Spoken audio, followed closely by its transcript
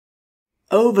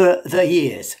Over the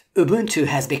years, Ubuntu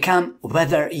has become,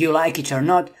 whether you like it or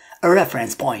not, a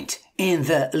reference point in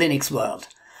the Linux world.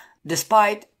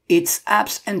 Despite its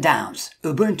ups and downs,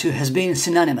 Ubuntu has been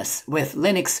synonymous with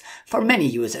Linux for many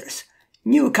users.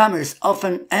 Newcomers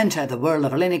often enter the world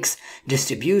of Linux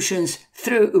distributions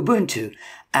through Ubuntu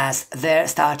as their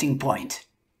starting point.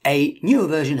 A new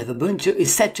version of Ubuntu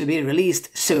is set to be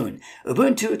released soon,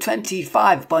 Ubuntu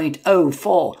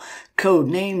 25.04,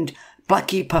 codenamed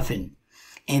Plucky Puffin.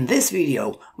 In this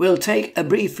video, we'll take a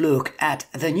brief look at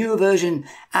the new version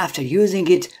after using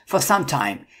it for some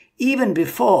time, even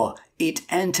before it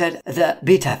entered the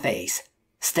beta phase.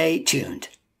 Stay tuned.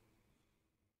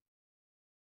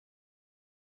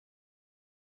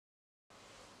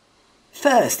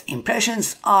 First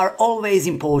impressions are always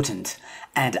important,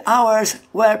 and ours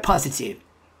were positive.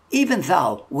 Even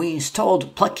though we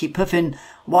installed Plucky Puffin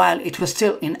while it was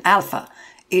still in alpha,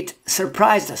 it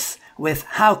surprised us with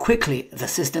how quickly the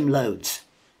system loads.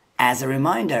 As a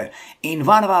reminder, in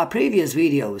one of our previous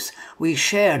videos, we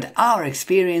shared our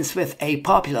experience with a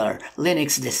popular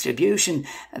Linux distribution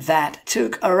that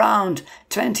took around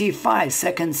 25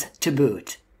 seconds to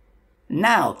boot.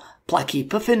 Now, Plucky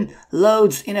Puffin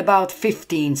loads in about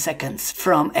 15 seconds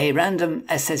from a random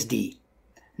SSD.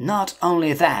 Not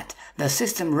only that, the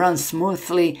system runs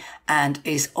smoothly and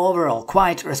is overall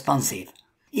quite responsive.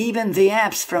 Even the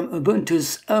apps from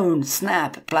Ubuntu's own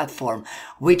Snap platform,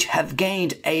 which have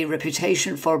gained a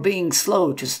reputation for being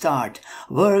slow to start,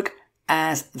 work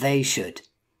as they should.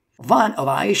 One of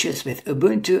our issues with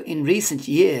Ubuntu in recent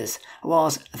years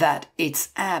was that its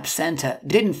App Center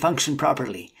didn't function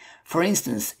properly. For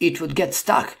instance, it would get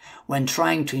stuck when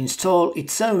trying to install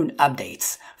its own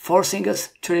updates, forcing us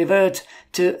to revert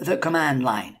to the command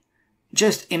line.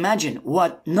 Just imagine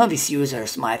what novice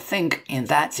users might think in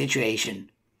that situation.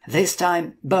 This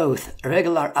time, both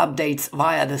regular updates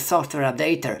via the software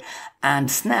updater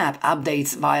and Snap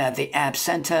updates via the App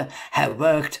Center have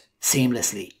worked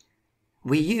seamlessly.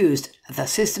 We used the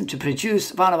system to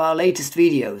produce one of our latest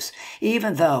videos,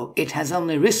 even though it has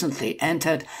only recently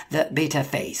entered the beta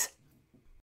phase.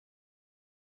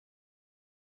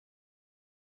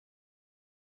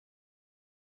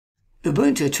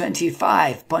 Ubuntu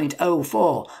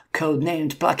 25.04,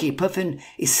 codenamed Plucky Puffin,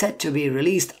 is set to be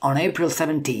released on April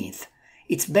 17th.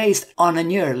 It's based on a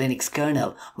newer Linux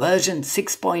kernel, version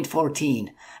 6.14,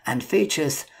 and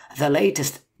features the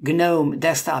latest GNOME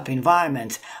desktop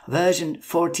environment, version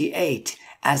 48,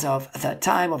 as of the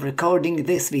time of recording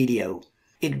this video.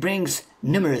 It brings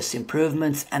numerous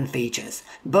improvements and features,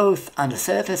 both on the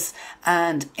surface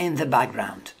and in the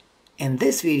background. In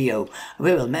this video,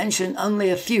 we will mention only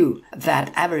a few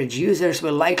that average users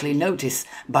will likely notice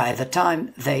by the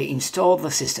time they install the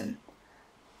system.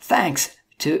 Thanks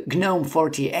to GNOME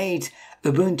 48,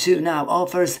 Ubuntu now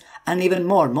offers an even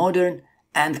more modern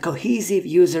and cohesive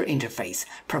user interface,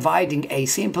 providing a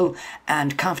simple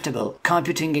and comfortable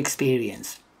computing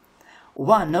experience.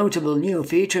 One notable new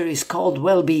feature is called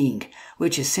Wellbeing,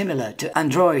 which is similar to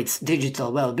Android's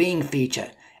digital well-being feature.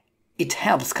 It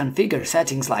helps configure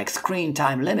settings like screen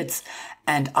time limits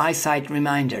and eyesight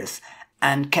reminders,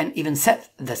 and can even set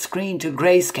the screen to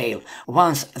grayscale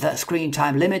once the screen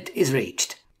time limit is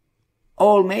reached.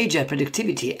 All major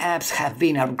productivity apps have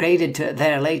been upgraded to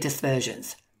their latest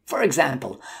versions. For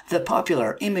example, the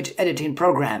popular image editing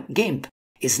program GIMP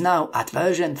is now at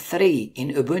version 3 in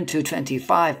Ubuntu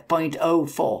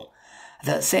 25.04.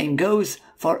 The same goes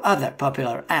for other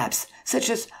popular apps, such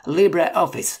as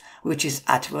LibreOffice, which is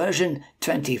at version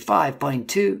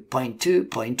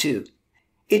 25.2.2.2.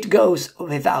 It goes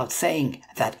without saying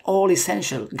that all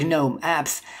essential GNOME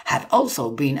apps have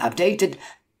also been updated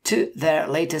to their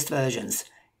latest versions,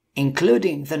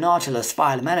 including the Nautilus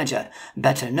file manager,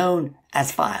 better known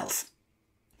as Files.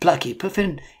 Plucky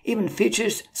Puffin even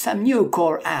features some new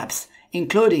core apps,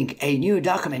 including a new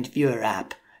document viewer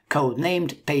app,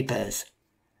 codenamed Papers.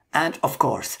 And of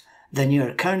course, the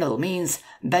newer kernel means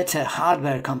better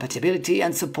hardware compatibility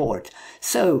and support,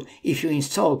 so if you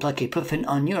install Plucky Puffin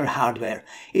on your hardware,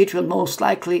 it will most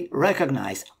likely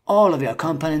recognize all of your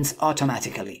components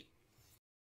automatically.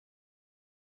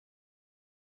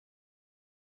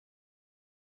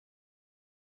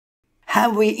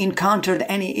 Have we encountered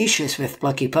any issues with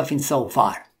Plucky Puffin so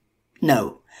far?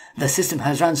 No, the system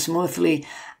has run smoothly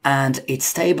and it's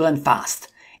stable and fast.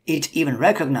 It even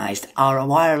recognized our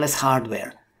wireless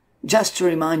hardware. Just to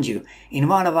remind you, in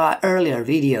one of our earlier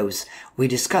videos, we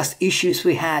discussed issues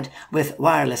we had with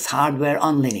wireless hardware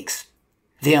on Linux.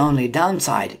 The only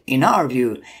downside, in our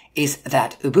view, is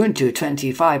that Ubuntu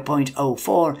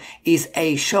 25.04 is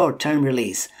a short-term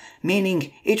release,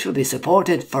 meaning it will be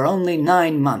supported for only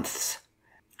 9 months.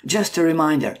 Just a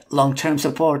reminder, long-term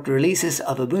support releases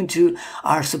of Ubuntu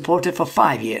are supported for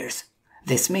 5 years.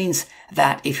 This means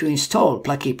that if you install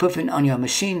Plucky Puffin on your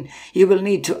machine, you will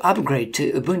need to upgrade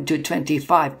to Ubuntu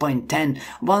 25.10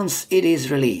 once it is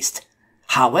released.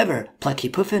 However, Plucky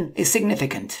Puffin is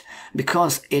significant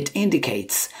because it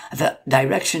indicates the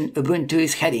direction Ubuntu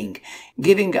is heading,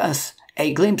 giving us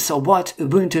a glimpse of what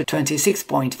Ubuntu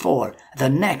 26.04, the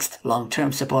next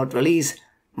long-term support release,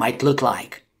 might look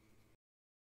like.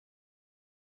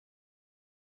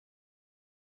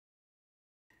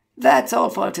 That's all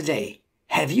for today.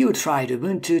 Have you tried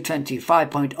Ubuntu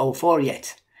 25.04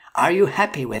 yet? Are you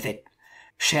happy with it?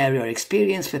 Share your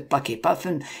experience with Plucky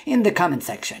Puffin in the comment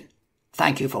section.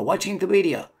 Thank you for watching the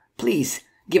video. Please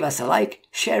give us a like,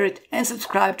 share it, and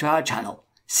subscribe to our channel.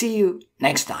 See you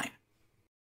next time.